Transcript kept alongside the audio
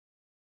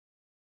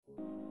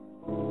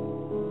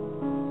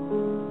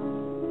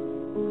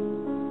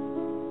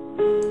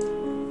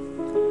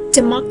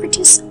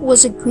Democritus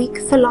was a Greek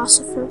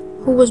philosopher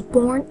who was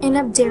born in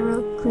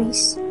Abdera,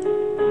 Greece.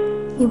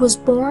 He was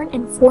born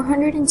in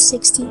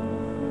 460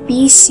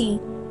 BC,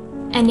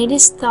 and it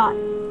is thought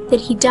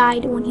that he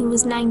died when he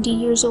was 90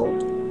 years old.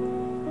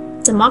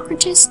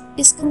 Democritus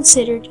is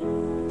considered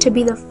to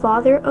be the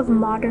father of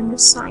modern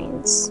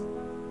science.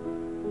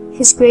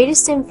 His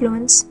greatest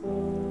influence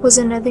was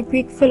another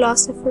Greek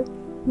philosopher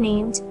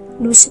named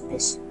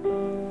Leucippus.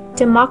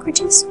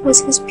 Democritus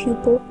was his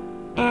pupil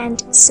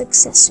and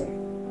successor.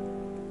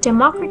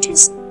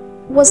 Democritus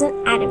was an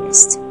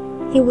atomist.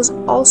 He was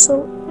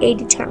also a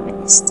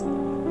determinist.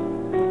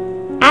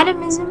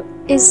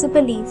 Atomism is the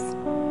belief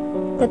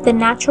that the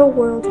natural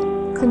world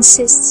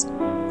consists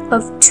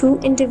of two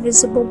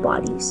indivisible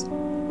bodies.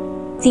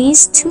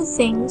 These two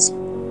things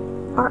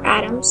are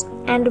atoms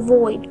and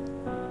void.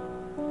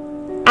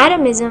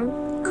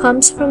 Atomism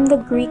comes from the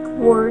Greek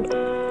word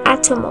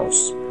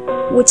atomos,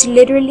 which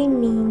literally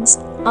means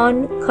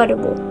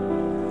uncuttable.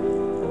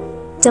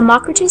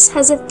 Democritus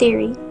has a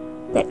theory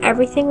that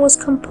everything was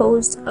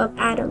composed of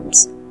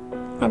atoms,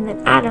 and that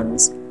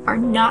atoms are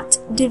not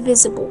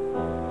divisible.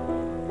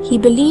 He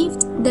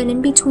believed that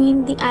in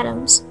between the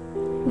atoms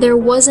there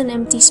was an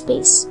empty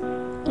space,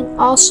 and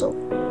also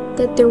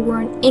that there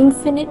were an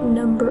infinite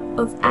number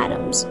of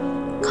atoms,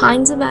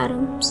 kinds of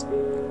atoms,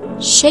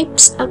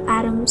 shapes of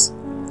atoms,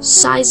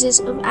 sizes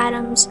of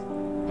atoms,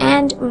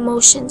 and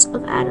motions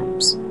of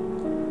atoms.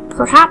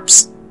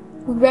 Perhaps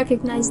we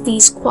recognize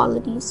these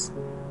qualities.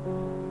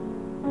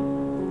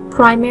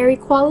 Primary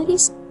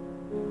qualities.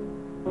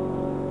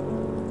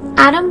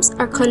 Atoms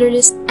are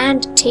colorless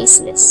and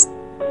tasteless.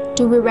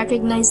 Do we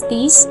recognize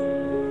these?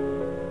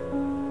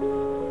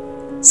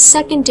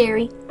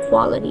 Secondary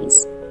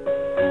qualities.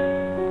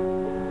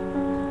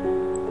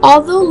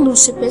 Although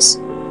Leucippus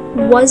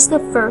was the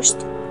first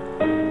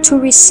to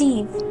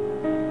receive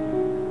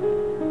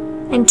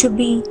and to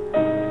be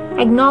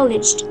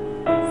acknowledged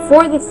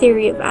for the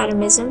theory of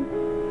atomism,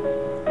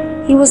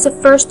 he was the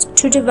first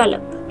to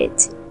develop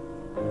it.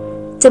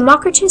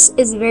 Democritus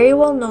is very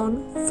well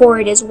known for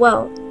it as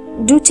well,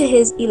 due to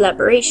his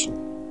elaboration.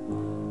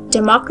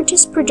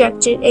 Democritus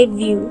projected a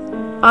view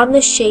on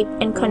the shape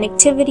and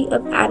connectivity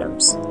of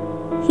atoms.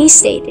 He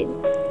stated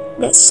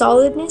that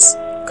solidness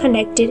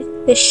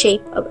connected the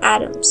shape of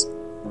atoms.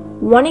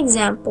 One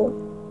example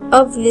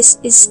of this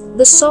is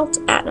the salt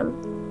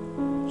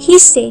atom. He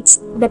states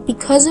that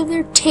because of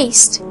their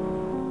taste,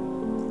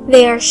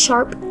 they are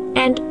sharp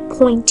and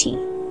pointy.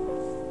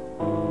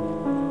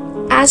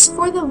 As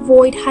for the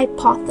void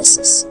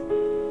hypothesis,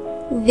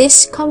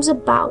 this comes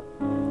about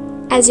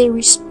as a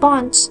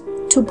response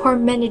to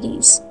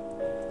Parmenides.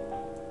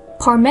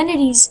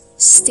 Parmenides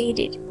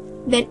stated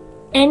that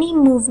any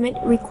movement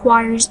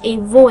requires a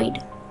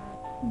void,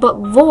 but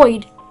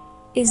void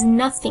is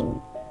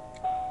nothing.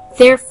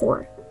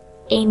 Therefore,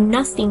 a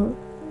nothing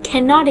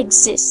cannot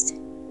exist.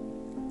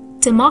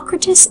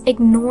 Democritus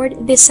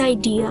ignored this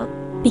idea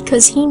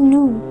because he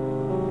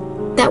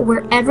knew that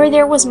wherever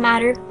there was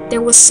matter,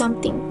 there was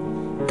something.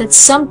 That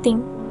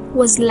something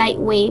was light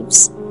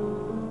waves.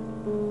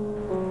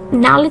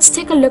 Now let's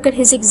take a look at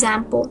his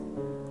example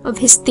of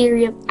his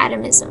theory of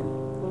atomism.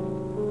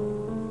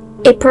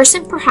 A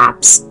person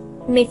perhaps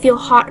may feel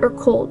hot or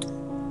cold,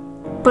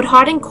 but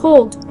hot and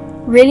cold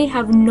really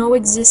have no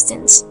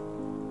existence.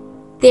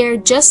 They are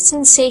just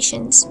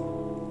sensations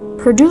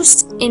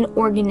produced in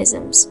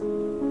organisms.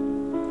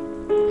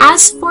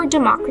 As for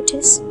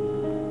Democritus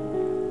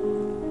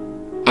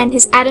and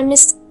his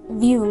atomist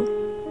view,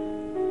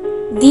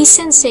 these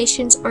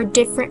sensations are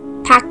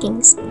different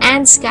packings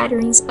and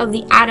scatterings of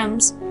the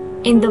atoms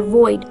in the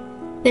void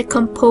that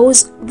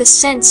compose the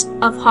sense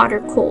of hot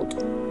or cold.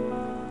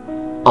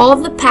 All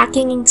of the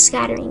packing and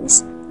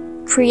scatterings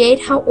create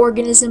how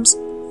organisms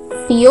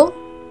feel,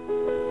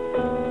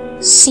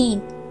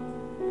 see,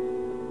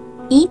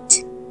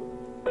 eat,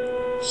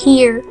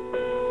 hear,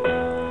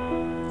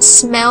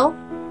 smell,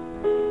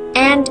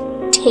 and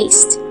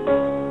taste.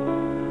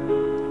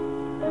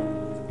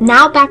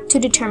 Now back to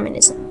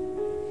determinism.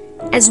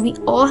 As we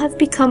all have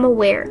become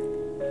aware,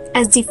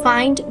 as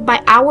defined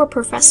by our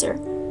professor,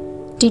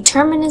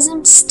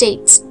 determinism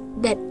states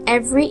that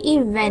every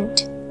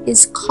event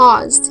is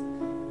caused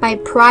by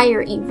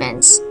prior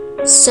events,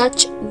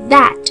 such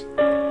that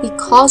the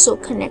causal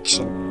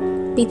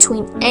connection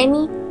between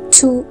any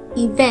two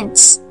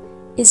events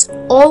is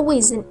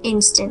always an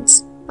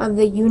instance of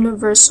the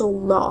universal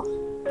law.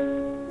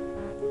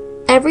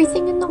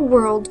 Everything in the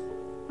world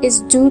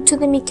is due to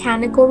the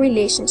mechanical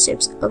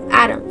relationships of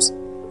atoms,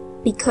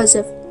 because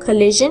of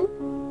collision,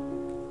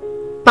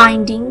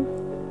 binding,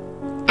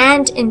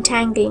 and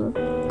entangling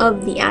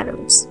of the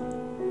atoms.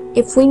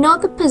 If we know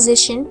the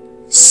position,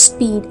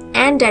 speed,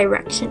 and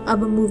direction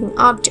of a moving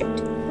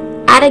object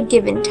at a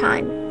given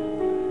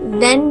time,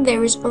 then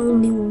there is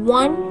only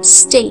one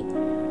state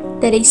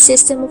that a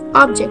system of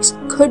objects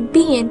could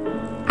be in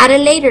at a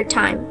later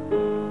time.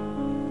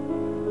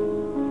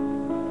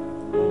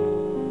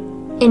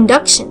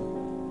 Induction.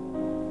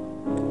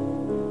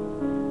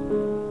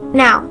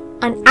 Now,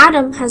 an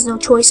atom has no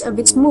choice of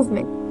its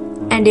movement,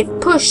 and if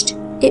pushed,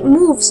 it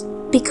moves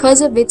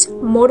because of its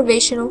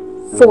motivational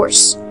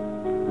force.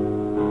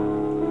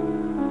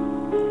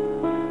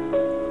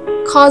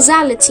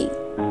 Causality.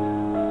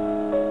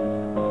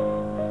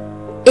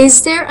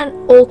 Is there an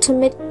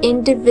ultimate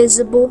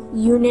indivisible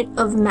unit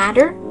of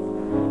matter?